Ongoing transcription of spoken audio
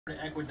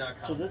Equid.com.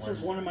 So this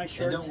is one of my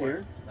shirts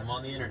here. I'm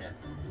on the internet,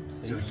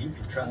 See? so you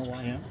can trust me.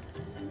 LYM.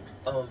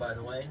 Oh, and by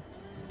the way,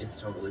 it's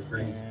totally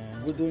free.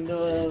 And we're doing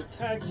the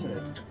tags today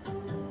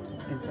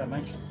inside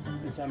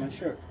my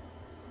shirt.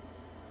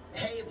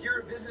 Hey, if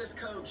you're a business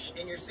coach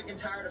and you're sick and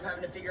tired of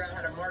having to figure out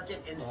how to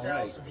market and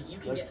sell so that you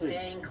can get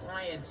paying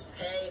clients,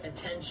 pay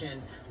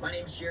attention. My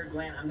name's Jared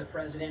Glant. I'm the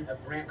president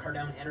of Grant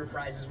Cardone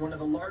Enterprises, one of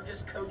the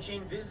largest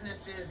coaching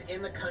businesses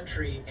in the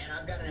country. And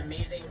I've got an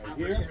amazing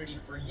opportunity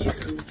for you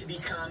to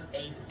become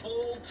a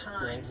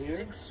full-time,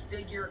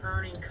 six-figure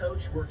earning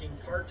coach working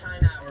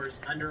part-time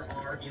hours under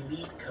our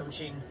elite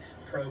coaching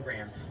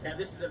program. Now,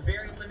 this is a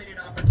very limited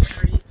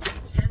opportunity.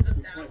 Tens of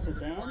thousands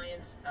of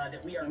clients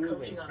that we are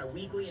coaching on a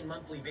weekly and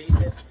monthly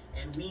basis,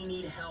 and we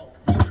need help.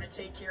 We want to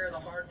take care of the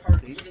hard part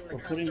of getting the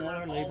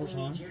customer. All we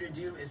need you to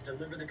do is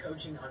deliver the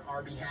coaching on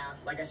our behalf.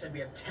 Like I said, we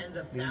have tens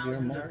of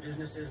thousands of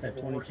businesses that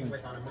we're working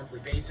with on a monthly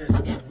basis,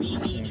 and we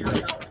need your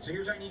help. So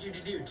here's what I need you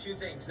to do. Two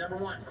things. Number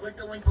one, click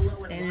the link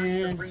below and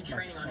watch the free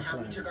training on how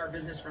we took our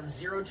business from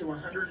 $0 to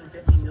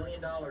 $150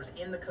 million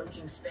in the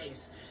coaching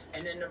space.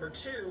 And then number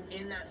two,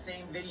 in that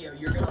same video,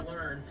 you're going to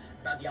learn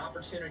about the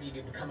opportunity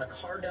to become a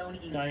Cardone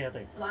elite.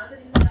 A lot of the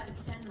people that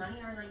send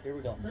money are like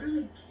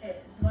literally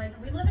kids. Like,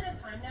 we live in a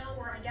time now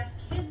where I guess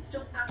kids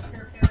don't ask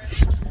their parents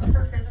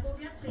for physical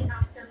gifts. They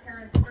ask their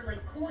parents for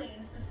like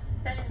coins to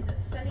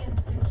sending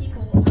to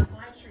people on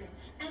live stream.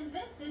 And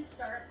this did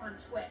start on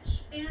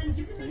Twitch. And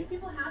you can make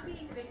people happy,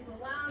 you can make people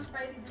laugh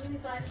by doing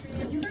these live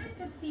streams. You guys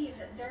can see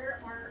that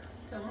there are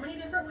so many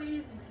different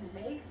ways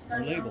you can make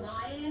money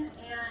online,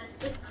 and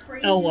it's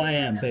crazy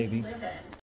LYM, that baby. we live in.